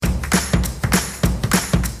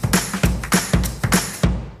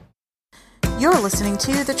You're listening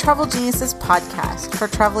to the Travel Geniuses podcast for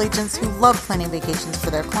travel agents who love planning vacations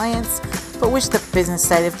for their clients, but wish the business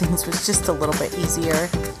side of things was just a little bit easier.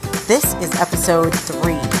 This is episode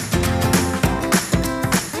 3.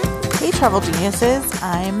 Hey, Travel Geniuses,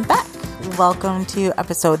 I'm back. Welcome to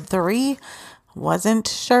episode 3. Wasn't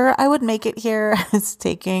sure I would make it here. It's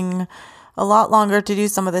taking a lot longer to do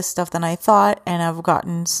some of this stuff than I thought, and I've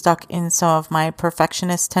gotten stuck in some of my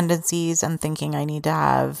perfectionist tendencies and thinking I need to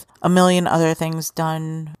have a million other things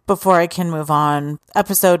done before I can move on.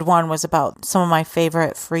 Episode 1 was about some of my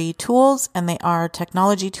favorite free tools, and they are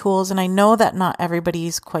technology tools, and I know that not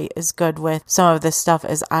everybody's quite as good with some of this stuff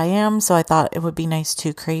as I am, so I thought it would be nice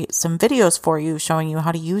to create some videos for you showing you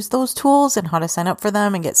how to use those tools and how to sign up for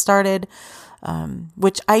them and get started.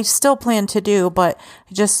 Which I still plan to do, but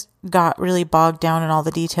I just got really bogged down in all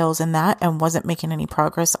the details in that and wasn't making any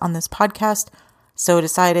progress on this podcast. So I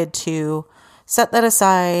decided to set that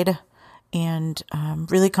aside and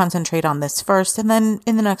really concentrate on this first. And then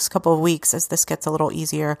in the next couple of weeks, as this gets a little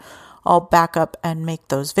easier, I'll back up and make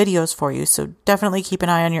those videos for you. So definitely keep an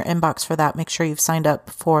eye on your inbox for that. Make sure you've signed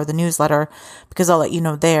up for the newsletter because I'll let you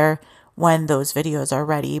know there when those videos are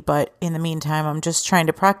ready. But in the meantime, I'm just trying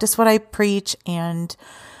to practice what I preach and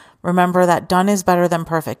remember that done is better than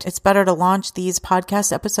perfect. It's better to launch these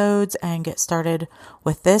podcast episodes and get started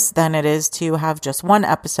with this than it is to have just one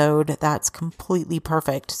episode that's completely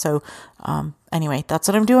perfect. So anyway, that's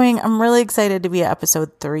what I'm doing. I'm really excited to be at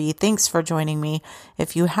episode 3. Thanks for joining me.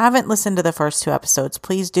 If you haven't listened to the first 2 episodes,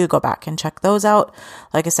 please do go back and check those out.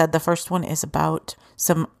 Like I said, the first one is about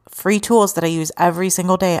some free tools that I use every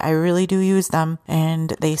single day. I really do use them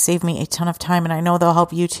and they save me a ton of time, and I know they'll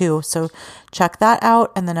help you too. So check that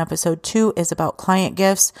out. And then episode 2 is about client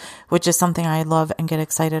gifts, which is something I love and get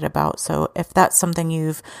excited about. So if that's something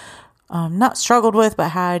you've not struggled with, but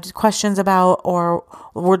had questions about, or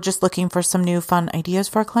we're just looking for some new fun ideas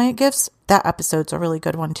for client gifts, that episode's a really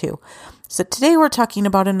good one too. So today we're talking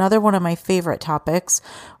about another one of my favorite topics,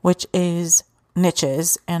 which is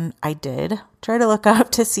niches. And I did try to look up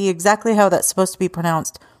to see exactly how that's supposed to be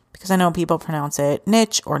pronounced, because I know people pronounce it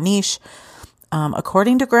niche or niche.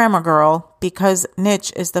 According to Grammar Girl, because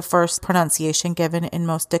niche is the first pronunciation given in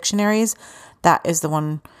most dictionaries, that is the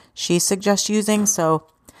one she suggests using. So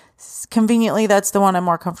conveniently, that's the one I'm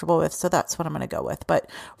more comfortable with. So that's what I'm going to go with. But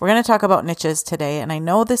we're going to talk about niches today. And I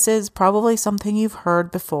know this is probably something you've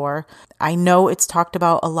heard before. I know it's talked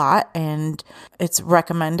about a lot and it's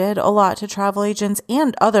recommended a lot to travel agents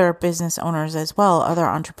and other business owners as well, other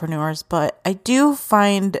entrepreneurs. But I do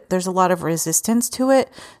find there's a lot of resistance to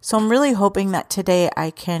it. So I'm really hoping that today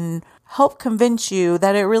I can help convince you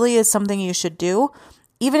that it really is something you should do.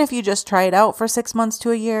 Even if you just try it out for 6 months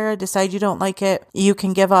to a year, decide you don't like it, you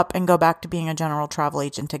can give up and go back to being a general travel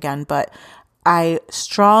agent again. But I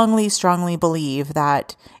strongly, strongly believe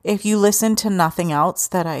that if you listen to nothing else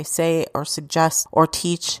that I say or suggest or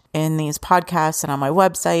teach in these podcasts and on my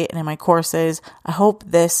website and in my courses, I hope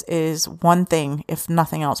this is one thing. If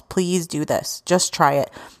nothing else, please do this. Just try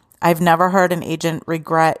it. I've never heard an agent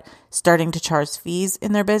regret starting to charge fees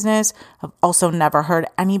in their business. I've also never heard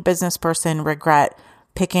any business person regret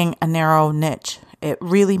picking a narrow niche. It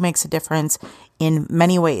really makes a difference in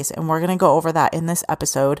many ways. And we're going to go over that in this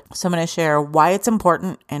episode. So I'm going to share why it's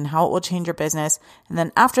important and how it will change your business. And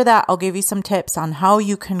then after that, I'll give you some tips on how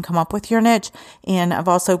you can come up with your niche. And I've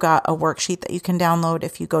also got a worksheet that you can download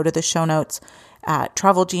if you go to the show notes at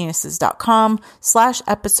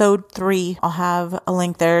travelgeniuses.com/episode 3. I'll have a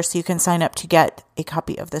link there so you can sign up to get a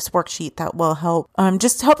copy of this worksheet that will help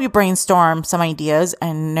just help you brainstorm some ideas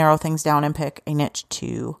and narrow things down and pick a niche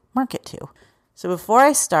to market to. So before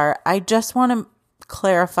I start, I just want to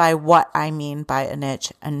clarify what I mean by a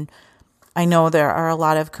niche. And I know there are a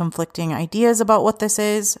lot of conflicting ideas about what this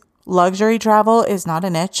is. Luxury travel is not a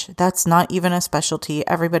niche. That's not even a specialty.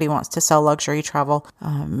 Everybody wants to sell luxury travel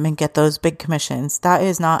and get those big commissions. That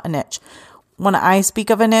is not a niche. When I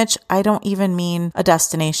speak of a niche, I don't even mean a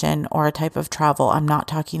destination or a type of travel. I'm not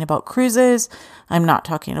talking about cruises. I'm not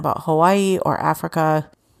talking about Hawaii or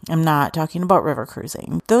Africa. I'm not talking about river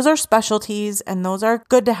cruising. Those are specialties and those are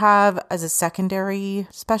good to have as a secondary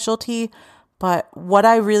specialty. But what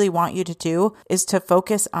I really want you to do is to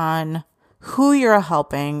focus on who you're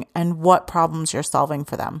helping and what problems you're solving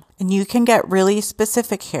for them. And you can get really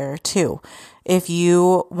specific here too. If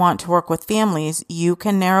you want to work with families, you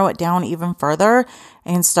can narrow it down even further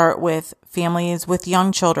and start with families with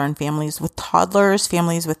young children, families with toddlers,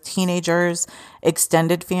 families with teenagers,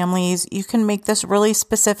 extended families. You can make this really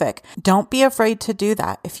specific. Don't be afraid to do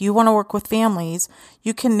that. If you want to work with families,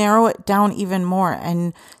 you can narrow it down even more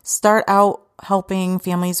and start out helping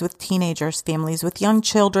families with teenagers, families with young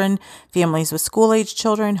children, families with school-age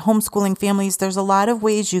children, homeschooling families. There's a lot of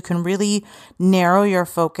ways you can really narrow your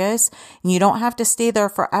focus. You don't have to stay there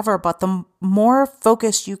forever, but the more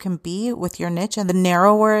focused you can be with your niche and the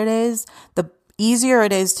narrower it is, the easier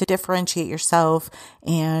it is to differentiate yourself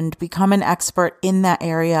and become an expert in that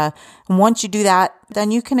area. And once you do that,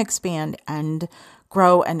 then you can expand and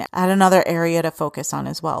grow and add another area to focus on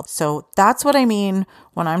as well. So that's what I mean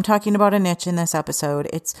when I'm talking about a niche in this episode.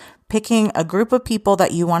 It's picking a group of people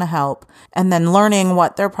that you want to help and then learning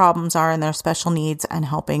what their problems are and their special needs and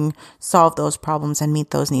helping solve those problems and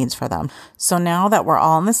meet those needs for them. So now that we're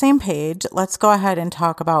all on the same page, let's go ahead and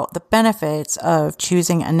talk about the benefits of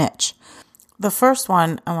choosing a niche. The first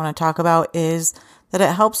one I want to talk about is that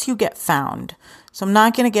it helps you get found. So I'm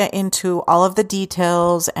not going to get into all of the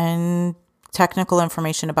details and technical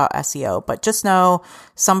information about SEO, but just know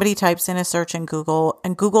somebody types in a search in Google,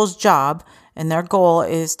 and Google's job and their goal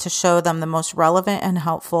is to show them the most relevant and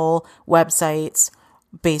helpful websites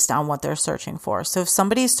based on what they're searching for. So if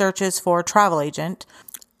somebody searches for travel agent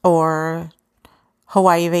or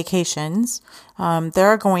Hawaii vacations, there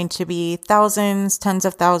are going to be thousands, tens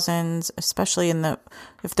of thousands, especially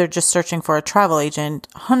if they're just searching for a travel agent,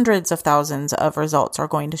 hundreds of thousands of results are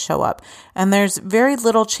going to show up. And there's very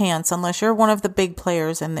little chance, unless you're one of the big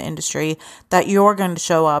players in the industry, that you're going to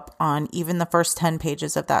show up on even the first 10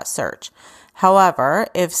 pages of that search. However,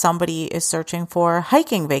 if somebody is searching for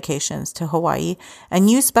hiking vacations to Hawaii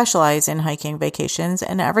and you specialize in hiking vacations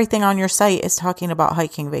and everything on your site is talking about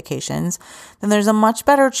hiking vacations, then there's a much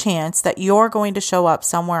better chance that you're going to show up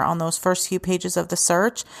somewhere on those first few pages of the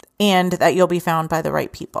search and that you'll be found by the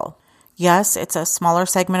right people. Yes, it's a smaller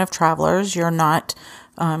segment of travelers. You're not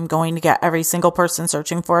going to get every single person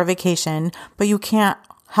searching for a vacation, but you can't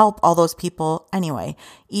help all those people anyway.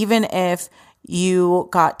 Even if you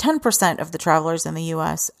got 10% of the travelers in the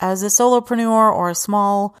US. As a solopreneur or a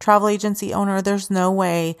small travel agency owner, there's no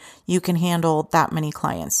way you can handle that many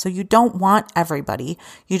clients. So you don't want everybody.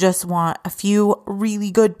 You just want a few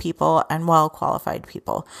really good people and well-qualified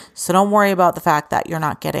people. So don't worry about the fact that you're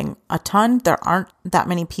not getting a ton. There aren't that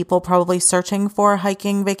many people probably searching for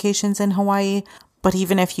hiking vacations in Hawaii. But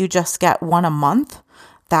even if you just get one a month,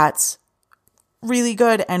 that's really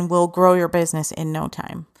good and will grow your business in no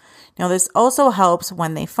time. Now, this also helps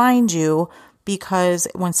when they find you, because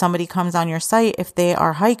when somebody comes on your site, if they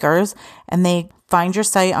are hikers and they find your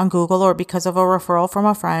site on Google or because of a referral from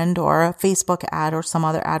a friend or a Facebook ad or some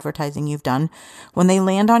other advertising you've done, when they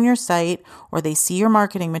land on your site or they see your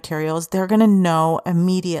marketing materials, they're going to know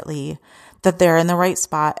immediately that they're in the right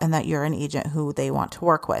spot and that you're an agent who they want to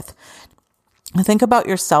work with. Think about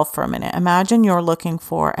yourself for a minute. Imagine you're looking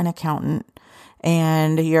for an accountant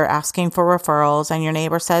and you're asking for referrals and your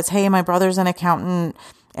neighbor says, hey, my brother's an accountant.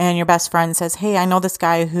 And your best friend says, hey, I know this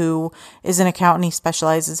guy who is an accountant. He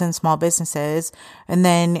specializes in small businesses. And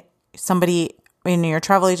then somebody in your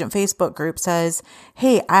travel agent Facebook group says,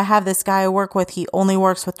 hey, I have this guy I work with. He only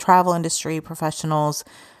works with travel industry professionals.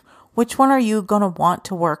 Which one are you going to want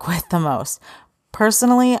to work with the most?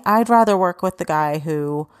 Personally, I'd rather work with the guy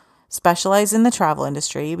who specialize in the travel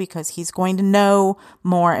industry because he's going to know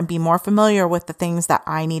more and be more familiar with the things that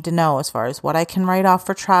I need to know as far as what I can write off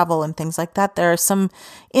for travel and things like that. There are some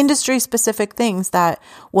industry specific things that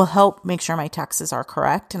will help make sure my taxes are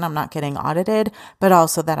correct and I'm not getting audited, but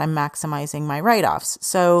also that I'm maximizing my write-offs.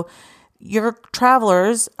 So your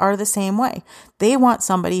travelers are the same way. They want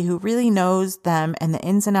somebody who really knows them and the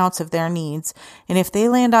ins and outs of their needs. And if they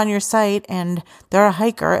land on your site and they're a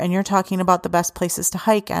hiker and you're talking about the best places to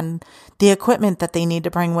hike and the equipment that they need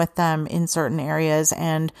to bring with them in certain areas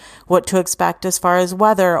and what to expect as far as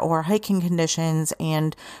weather or hiking conditions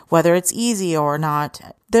and whether it's easy or not,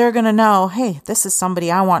 they're going to know, hey, this is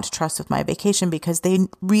somebody I want to trust with my vacation because they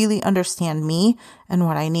really understand me and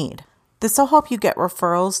what I need. This will help you get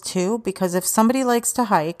referrals too, because if somebody likes to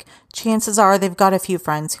hike, chances are they've got a few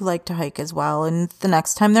friends who like to hike as well. And the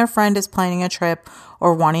next time their friend is planning a trip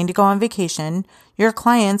or wanting to go on vacation, your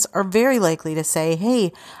clients are very likely to say,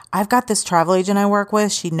 hey, I've got this travel agent I work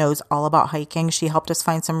with. She knows all about hiking. She helped us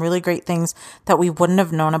find some really great things that we wouldn't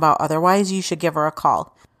have known about otherwise. You should give her a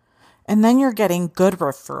call. And then you're getting good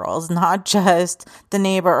referrals, not just the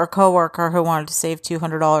neighbor or coworker who wanted to save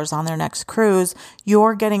 $200 on their next cruise.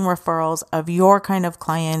 You're getting referrals of your kind of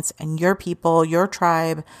clients and your people, your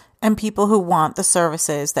tribe, and people who want the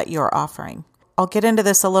services that you're offering. I'll get into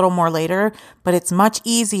this a little more later, but it's much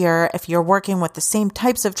easier if you're working with the same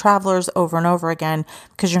types of travelers over and over again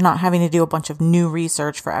because you're not having to do a bunch of new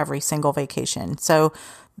research for every single vacation. So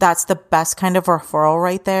that's the best kind of referral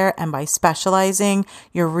right there. And by specializing,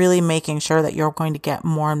 you're really making sure that you're going to get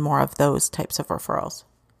more and more of those types of referrals.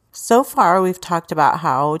 So far, we've talked about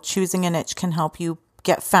how choosing a niche can help you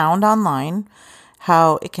get found online,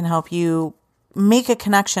 how it can help you make a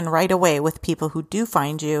connection right away with people who do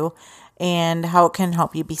find you, and how it can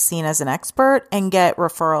help you be seen as an expert and get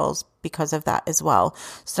referrals because of that as well.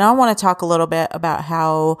 So now I want to talk a little bit about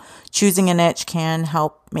how choosing a niche can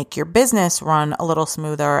help make your business run a little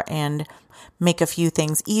smoother and make a few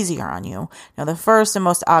things easier on you. Now, the first and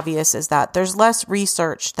most obvious is that there's less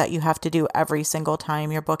research that you have to do every single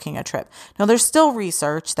time you're booking a trip. Now, there's still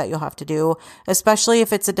research that you'll have to do, especially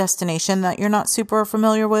if it's a destination that you're not super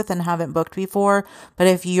familiar with and haven't booked before. But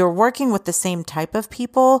if you're working with the same type of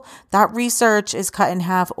people, that research is cut in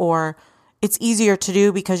half, or it's easier to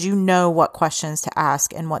do because you know what questions to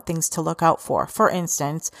ask and what things to look out for. For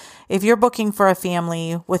instance, if you're booking for a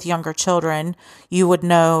family with younger children, you would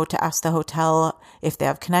know to ask the hotel if they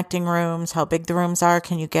have connecting rooms, how big the rooms are.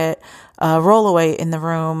 Can you get a rollaway in the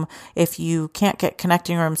room? If you can't get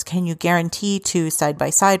connecting rooms, can you guarantee 2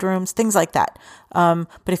 side-by-side rooms? Things like that.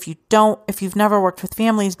 But if you've never worked with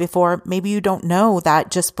families before, maybe you don't know that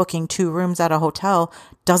just booking 2 rooms at a hotel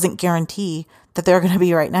doesn't guarantee that they're going to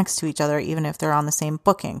be right next to each other, even if they're on the same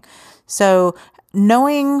booking. So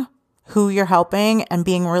knowing who you're helping and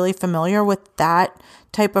being really familiar with that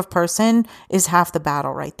type of person is half the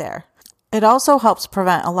battle right there. It also helps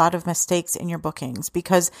prevent a lot of mistakes in your bookings,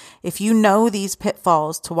 because if you know these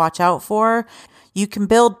pitfalls to watch out for, you can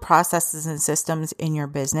build processes and systems in your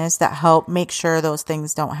business that help make sure those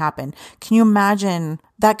things don't happen. Can you imagine?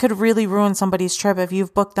 That could really ruin somebody's trip if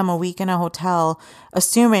you've booked them a week in a hotel,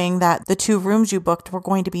 assuming that the 2 rooms you booked were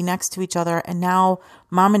going to be next to each other, and now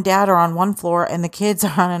mom and dad are on one floor and the kids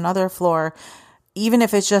are on another floor. Even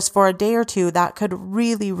if it's just for a day or 2, that could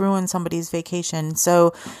really ruin somebody's vacation.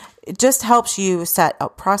 So it just helps you set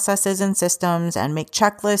up processes and systems and make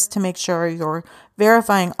checklists to make sure you're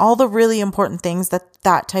verifying all the really important things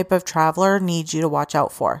that type of traveler needs you to watch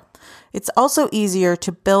out for. It's also easier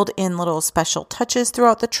to build in little special touches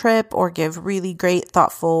throughout the trip or give really great,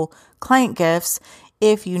 thoughtful client gifts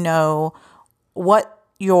if you know what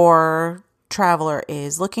your traveler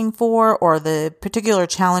is looking for or the particular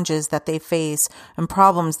challenges that they face and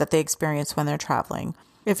problems that they experience when they're traveling.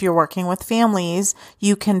 If you're working with families,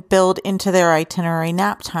 you can build into their itinerary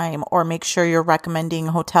nap time or make sure you're recommending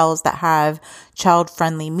hotels that have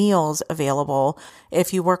child-friendly meals available.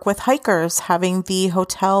 If you work with hikers, having the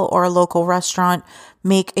hotel or a local restaurant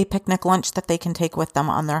make a picnic lunch that they can take with them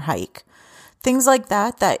on their hike. Things like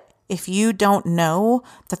that if you don't know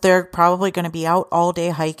that they're probably going to be out all day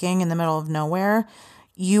hiking in the middle of nowhere,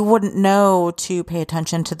 you wouldn't know to pay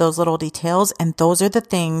attention to those little details. And those are the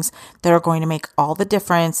things that are going to make all the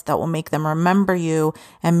difference, that will make them remember you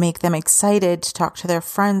and make them excited to talk to their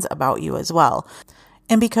friends about you as well.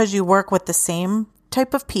 And because you work with the same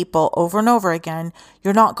type of people over and over again,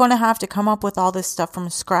 you're not going to have to come up with all this stuff from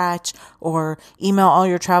scratch or email all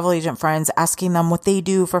your travel agent friends asking them what they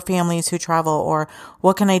do for families who travel or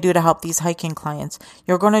what can I do to help these hiking clients.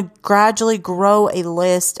 You're going to gradually grow a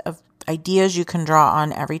list of ideas you can draw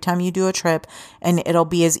on every time you do a trip, and it'll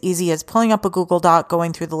be as easy as pulling up a Google Doc,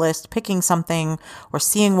 going through the list, picking something, or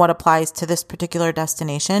seeing what applies to this particular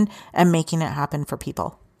destination and making it happen for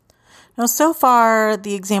people. Now, so far,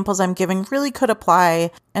 the examples I'm giving really could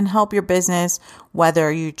apply and help your business,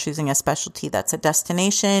 whether you're choosing a specialty that's a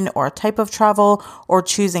destination or a type of travel, or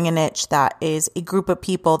choosing a niche that is a group of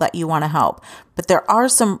people that you want to help. But there are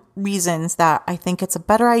some reasons that I think it's a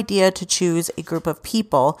better idea to choose a group of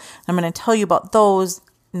people. I'm going to tell you about those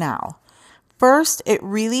now. First, it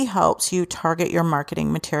really helps you target your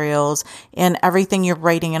marketing materials and everything you're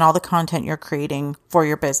writing and all the content you're creating for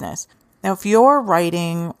your business. Now, if you're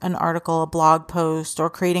writing an article, a blog post, or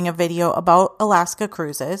creating a video about Alaska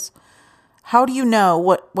cruises, how do you know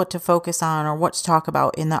what to focus on or what to talk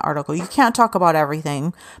about in that article? You can't talk about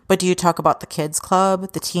everything, but do you talk about the kids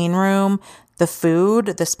club, the teen room, the food,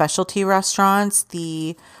 the specialty restaurants,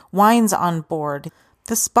 the wines on board,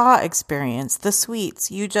 the spa experience, the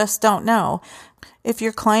suites? You just don't know. If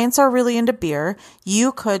your clients are really into beer,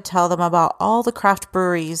 you could tell them about all the craft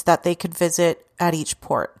breweries that they could visit at each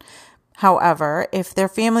port. However, if they're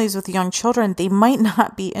families with young children, they might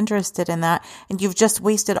not be interested in that. And you've just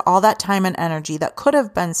wasted all that time and energy that could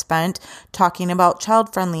have been spent talking about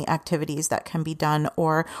child-friendly activities that can be done,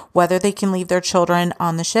 or whether they can leave their children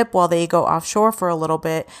on the ship while they go offshore for a little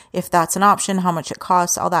bit, if that's an option, how much it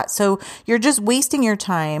costs, all that. So you're just wasting your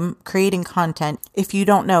time creating content if you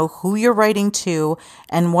don't know who you're writing to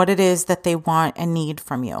and what it is that they want and need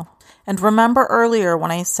from you. And remember earlier when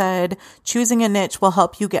I said choosing a niche will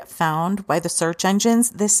help you get found by the search engines?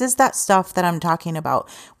 This is that stuff that I'm talking about.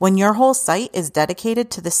 When your whole site is dedicated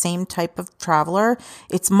to the same type of traveler,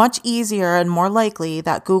 it's much easier and more likely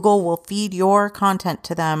that Google will feed your content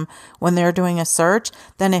to them when they're doing a search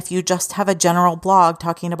than if you just have a general blog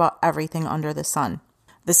talking about everything under the sun.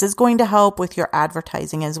 This is going to help with your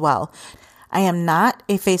advertising as well. I am not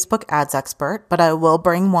a Facebook ads expert, but I will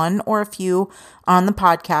bring one or a few on the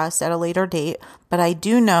podcast at a later date. But I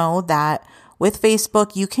do know that with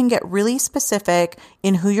Facebook, you can get really specific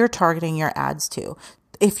in who you're targeting your ads to.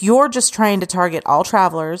 If you're just trying to target all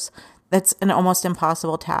travelers, that's an almost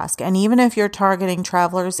impossible task. And even if you're targeting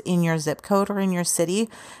travelers in your zip code or in your city,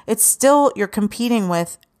 it's still, you're competing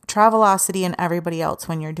with Travelocity and everybody else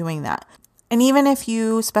when you're doing that. And even if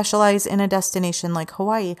you specialize in a destination like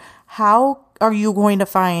Hawaii, how are you going to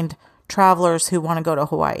find travelers who want to go to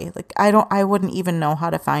Hawaii? I wouldn't even know how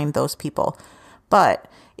to find those people.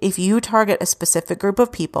 But if you target a specific group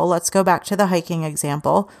of people, let's go back to the hiking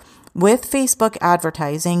example. With Facebook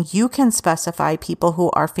advertising, you can specify people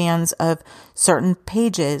who are fans of certain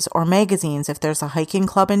pages or magazines. If there's a hiking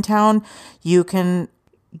club in town, you can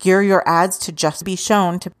gear your ads to just be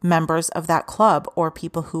shown to members of that club or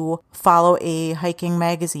people who follow a hiking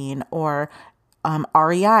magazine, or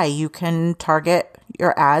REI. You can target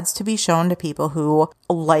your ads to be shown to people who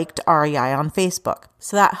liked REI on Facebook.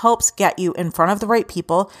 So that helps get you in front of the right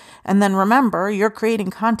people. And then remember, you're creating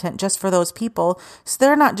content just for those people. So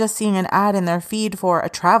they're not just seeing an ad in their feed for a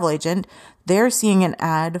travel agent. They're seeing an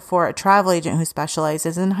ad for a travel agent who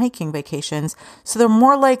specializes in hiking vacations. So they're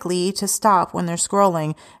more likely to stop when they're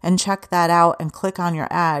scrolling and check that out and click on your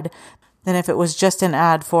ad than if it was just an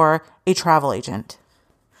ad for a travel agent.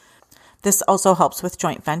 This also helps with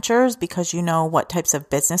joint ventures because you know what types of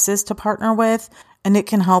businesses to partner with, and it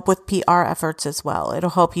can help with PR efforts as well.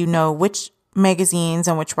 It'll help you know which magazines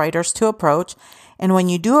and which writers to approach. And when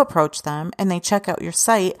you do approach them and they check out your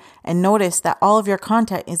site and notice that all of your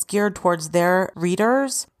content is geared towards their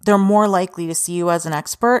readers, they're more likely to see you as an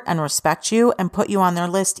expert and respect you and put you on their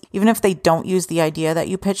list. Even if they don't use the idea that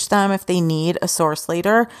you pitched them, if they need a source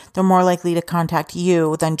later, they're more likely to contact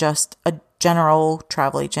you than just a general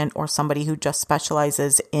travel agent or somebody who just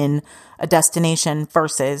specializes in a destination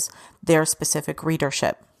versus their specific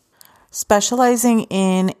readership. Specializing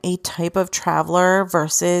in a type of traveler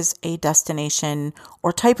versus a destination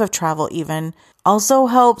or type of travel even also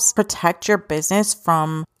helps protect your business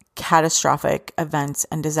from catastrophic events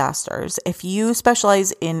and disasters. If you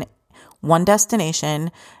specialize in one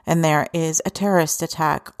destination and there is a terrorist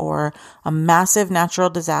attack or a massive natural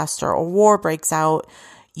disaster or war breaks out,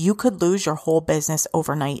 you could lose your whole business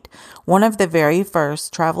overnight. One of the very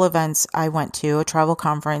first travel events I went to, a travel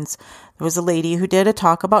conference, there was a lady who did a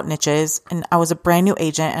talk about niches, and I was a brand new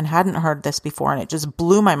agent and hadn't heard this before, and it just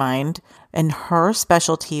blew my mind. And her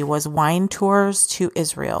specialty was wine tours to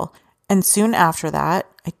Israel. And soon after that,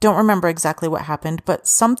 I don't remember exactly what happened, but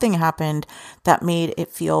something happened that made it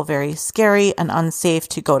feel very scary and unsafe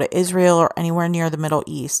to go to Israel or anywhere near the Middle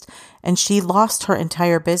East. And she lost her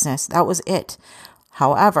entire business. That was it.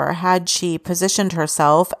 However, had she positioned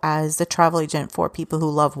herself as the travel agent for people who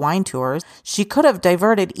love wine tours, she could have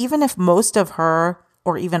diverted, even if most of her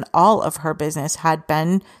or even all of her business had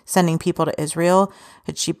been sending people to Israel.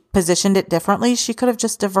 Had she positioned it differently, she could have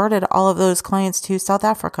just diverted all of those clients to South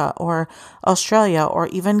Africa or Australia or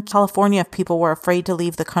even California if people were afraid to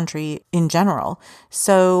leave the country in general.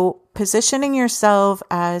 So positioning yourself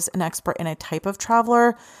as an expert in a type of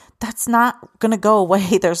traveler, that's not going to go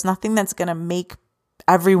away. There's nothing that's going to make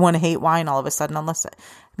everyone hate wine all of a sudden,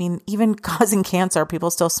 even causing cancer, people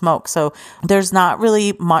still smoke. So there's not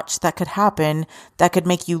really much that could happen that could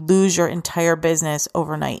make you lose your entire business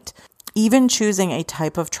overnight. Even choosing a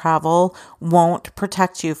type of travel won't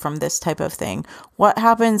protect you from this type of thing. What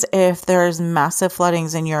happens if there's massive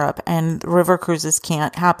floodings in Europe and river cruises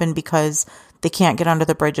can't happen because they can't get under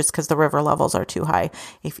the bridges because the river levels are too high?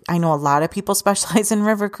 I know a lot of people specialize in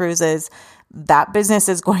river cruises. That business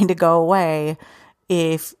is going to go away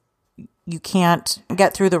if you can't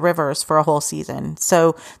get through the rivers for a whole season.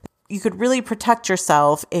 So you could really protect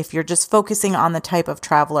yourself if you're just focusing on the type of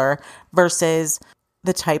traveler versus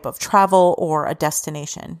the type of travel or a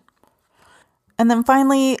destination. And then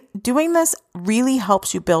finally, doing this really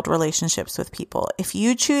helps you build relationships with people. If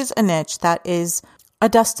you choose a niche that is a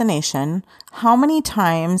destination, how many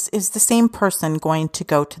times is the same person going to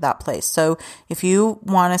go to that place? So if you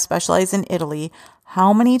want to specialize in Italy,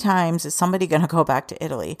 how many times is somebody going to go back to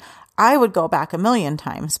Italy? I would go back 1,000,000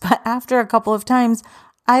 times, but after a couple of times,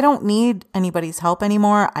 I don't need anybody's help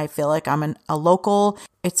anymore. I feel like I'm a local.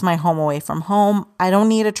 It's my home away from home. I don't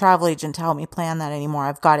need a travel agent to help me plan that anymore.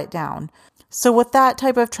 I've got it down. So with that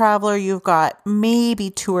type of traveler, you've got maybe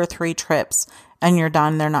 2 or 3 trips and you're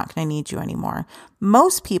done. They're not going to need you anymore.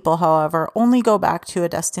 Most people, however, only go back to a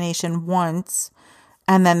destination once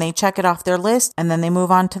and then they check it off their list and then they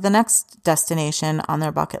move on to the next destination on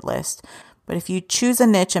their bucket list. But if you choose a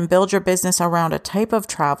niche and build your business around a type of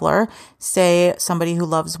traveler, say somebody who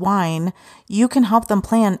loves wine, you can help them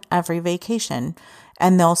plan every vacation.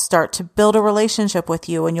 And they'll start to build a relationship with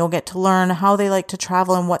you and you'll get to learn how they like to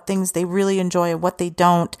travel and what things they really enjoy and what they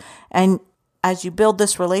don't. And as you build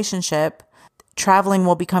this relationship, traveling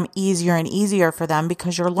will become easier and easier for them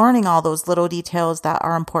because you're learning all those little details that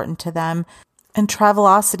are important to them. And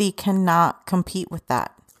Travelocity cannot compete with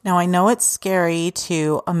that. Now, I know it's scary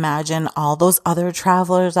to imagine all those other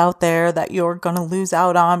travelers out there that you're going to lose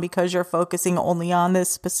out on because you're focusing only on this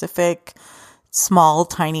specific small,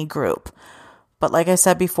 tiny group. But like I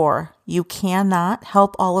said before, you cannot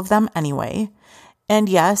help all of them anyway. And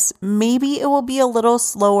yes, maybe it will be a little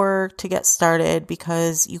slower to get started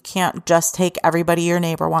because you can't just take everybody your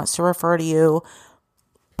neighbor wants to refer to you.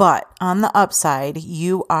 But on the upside,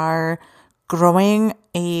 you are growing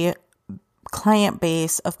a client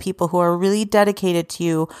base of people who are really dedicated to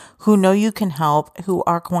you, who know you can help, who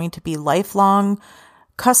are going to be lifelong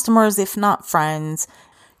customers, if not friends.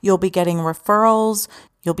 You'll be getting referrals.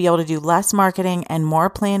 You'll be able to do less marketing and more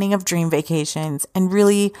planning of dream vacations. And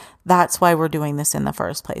really, that's why we're doing this in the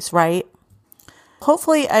first place, right?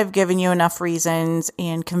 Hopefully, I've given you enough reasons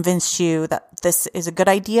and convinced you that this is a good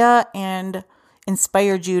idea and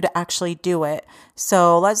inspired you to actually do it.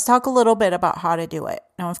 So let's talk a little bit about how to do it.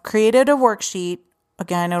 Now, I've created a worksheet.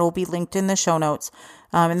 Again, it'll be linked in the show notes.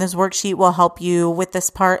 And this worksheet will help you with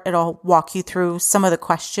this part. It'll walk you through some of the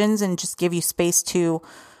questions and just give you space to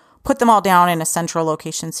put them all down in a central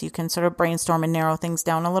location so you can sort of brainstorm and narrow things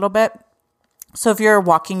down a little bit. So if you're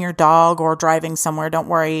walking your dog or driving somewhere, don't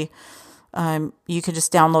worry. You can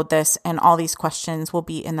just download this and all these questions will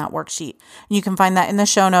be in that worksheet. And you can find that in the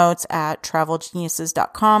show notes at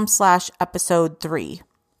travelgeniuses.com/episode 3.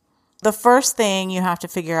 The first thing you have to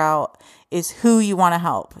figure out is who you want to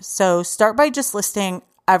help. So start by just listing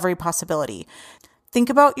every possibility. Think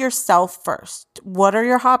about yourself first. What are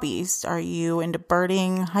your hobbies? Are you into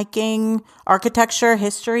birding, hiking, architecture,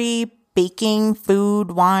 history, baking,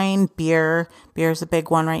 food, wine, beer? Beer is a big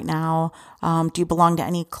one right now. Do you belong to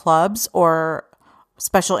any clubs or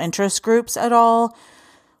special interest groups at all?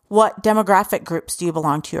 What demographic groups do you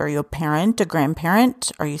belong to? Are you a parent, a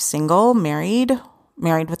grandparent? Are you single, married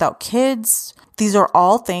without kids? These are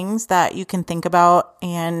all things that you can think about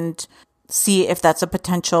and see if that's a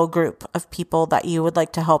potential group of people that you would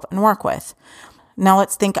like to help and work with. Now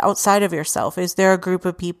let's think outside of yourself. Is there a group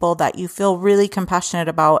of people that you feel really compassionate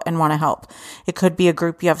about and want to help? It could be a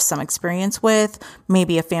group you have some experience with,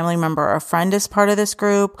 maybe a family member or a friend is part of this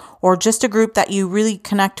group, or just a group that you really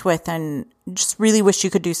connect with and just really wish you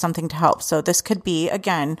could do something to help. So this could be,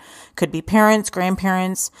 again, could be parents,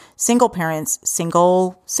 grandparents, single parents,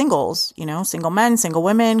 singles, single men, single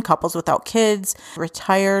women, couples without kids,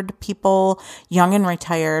 retired people, young and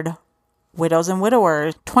retired, widows and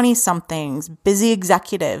widowers, 20-somethings, busy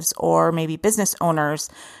executives, or maybe business owners,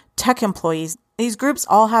 tech employees. These groups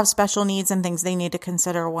all have special needs and things they need to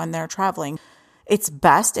consider when they're traveling. It's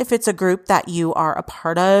best if it's a group that you are a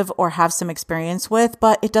part of or have some experience with,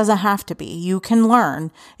 but it doesn't have to be. You can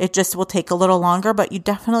learn. It just will take a little longer, but you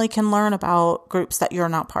definitely can learn about groups that you're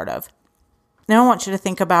not part of. Now I want you to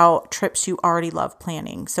think about trips you already love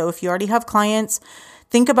planning. So if you already have clients,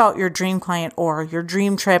 think about your dream client or your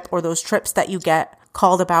dream trip or those trips that you get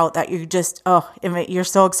called about that you just, you're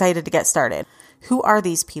so excited to get started. Who are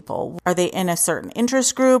these people? Are they in a certain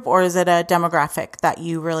interest group or is it a demographic that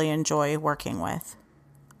you really enjoy working with?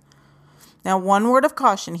 Now, one word of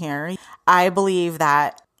caution here. I believe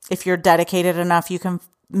that if you're dedicated enough, you can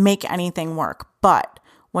make anything work. But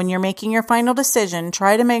when you're making your final decision,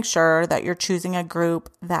 try to make sure that you're choosing a group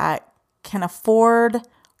that can afford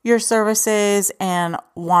your services and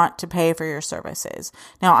want to pay for your services.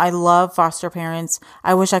 Now, I love foster parents.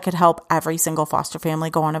 I wish I could help every single foster family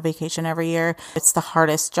go on a vacation every year. It's the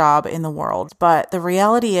hardest job in the world. But the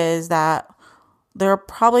reality is that there are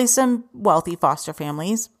probably some wealthy foster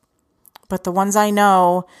families, but the ones I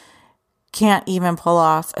know, can't even pull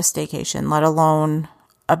off a staycation, let alone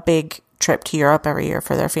a big trip to Europe every year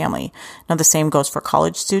for their family. Now, the same goes for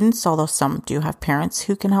college students, although some do have parents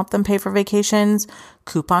who can help them pay for vacations.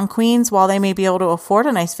 Coupon queens, while they may be able to afford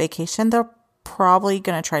a nice vacation, they're probably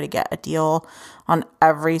going to try to get a deal on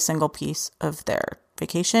every single piece of their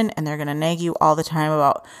vacation, and they're going to nag you all the time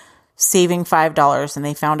about saving $5 and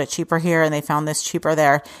they found it cheaper here and they found this cheaper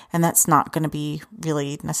there. And that's not going to be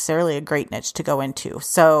really necessarily a great niche to go into.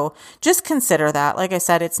 So just consider that. Like I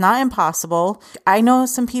said, it's not impossible. I know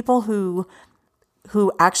some people who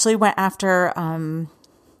actually went after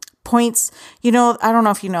points. I don't know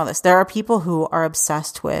if you know this. There are people who are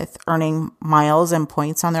obsessed with earning miles and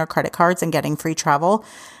points on their credit cards and getting free travel.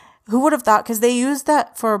 Who would have thought? Because they use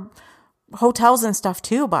that for hotels and stuff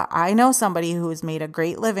too. But I know somebody who has made a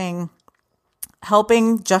great living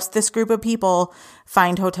helping just this group of people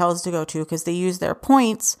find hotels to go to because they use their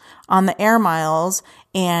points on the air miles,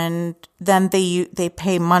 and then they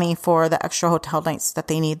pay money for the extra hotel nights that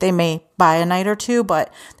they need. They may buy a night or two,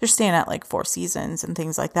 but they're staying at like Four Seasons and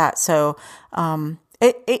things like that. So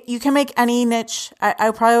you can make any niche.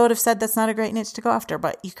 I probably would have said that's not a great niche to go after,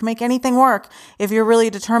 but you can make anything work if you're really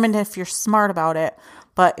determined, if you're smart about it.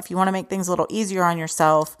 But if you want to make things a little easier on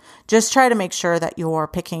yourself, just try to make sure that you're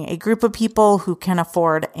picking a group of people who can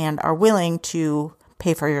afford and are willing to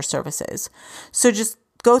pay for your services. So just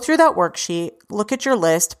go through that worksheet, look at your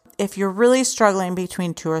list. If you're really struggling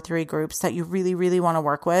between 2 or 3 groups that you really, really want to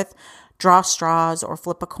work with, draw straws or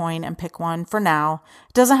flip a coin and pick one for now.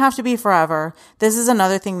 It doesn't have to be forever. This is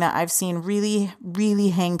another thing that I've seen really, really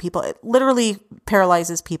hang people. It literally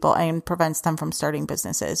paralyzes people and prevents them from starting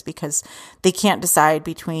businesses because they can't decide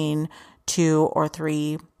between 2 or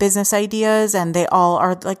 3 business ideas, and they all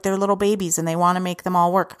are like their little babies and they want to make them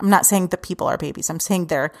all work. I'm not saying the people are babies. I'm saying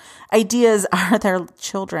their ideas are their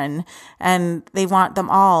children and they want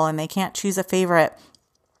them all and they can't choose a favorite.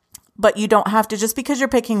 But you don't have to, just because you're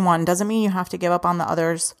picking one doesn't mean you have to give up on the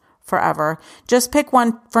others forever. Just pick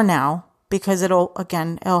one for now because it'll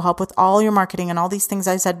help with all your marketing and all these things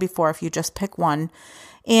I said before if you just pick one.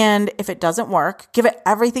 And if it doesn't work, give it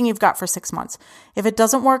everything you've got for 6 months. If it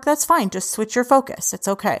doesn't work, that's fine. Just switch your focus. It's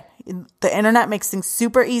okay. The internet makes things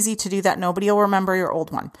super easy to do that. Nobody will remember your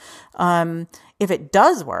old one. If it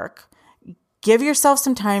does work, give yourself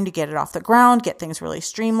some time to get it off the ground, get things really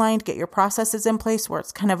streamlined, get your processes in place where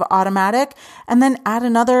it's kind of automatic, and then add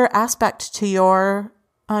another aspect to your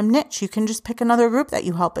niche. You can just pick another group that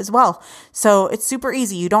you help as well. So it's super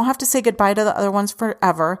easy. You don't have to say goodbye to the other ones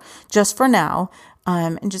forever, just for now.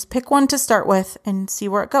 And just pick one to start with and see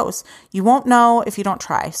where it goes. You won't know if you don't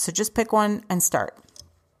try. So just pick one and start.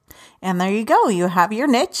 And there you go. You have your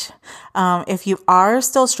niche. If you are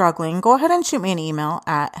still struggling, go ahead and shoot me an email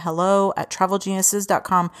at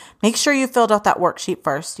hello@travelgeniuses.com. Make sure you filled out that worksheet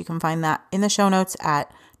first. You can find that in the show notes at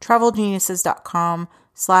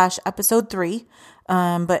travelgeniuses.com/episode 3.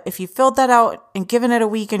 But if you filled that out and given it a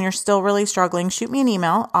week and you're still really struggling, shoot me an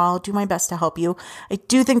email. I'll do my best to help you. I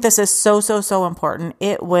do think this is so important.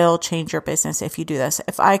 It will change your business if you do this.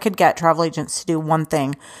 If I could get travel agents to do one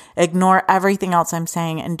thing, ignore everything else I'm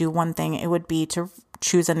saying and do one thing, it would be to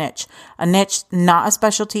choose a niche, not a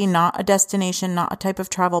specialty, not a destination, not a type of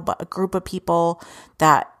travel, but a group of people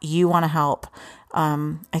that you want to help.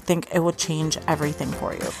 I think it will change everything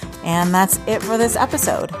for you. And that's it for this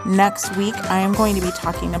episode. Next week, I am going to be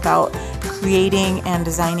talking about creating and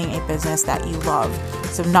designing a business that you love.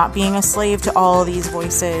 So not being a slave to all these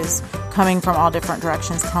voices coming from all different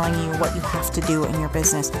directions telling you what you have to do in your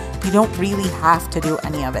business. You don't really have to do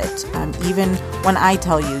any of it. Even when I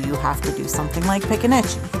tell you you have to do something like pick a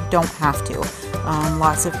niche, you don't have to.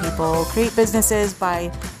 Lots of people create businesses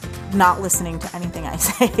by not listening to anything I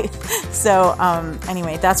say. So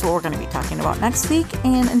anyway, that's what we're going to be talking about next week.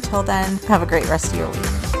 And until then, have a great rest of your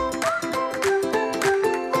week.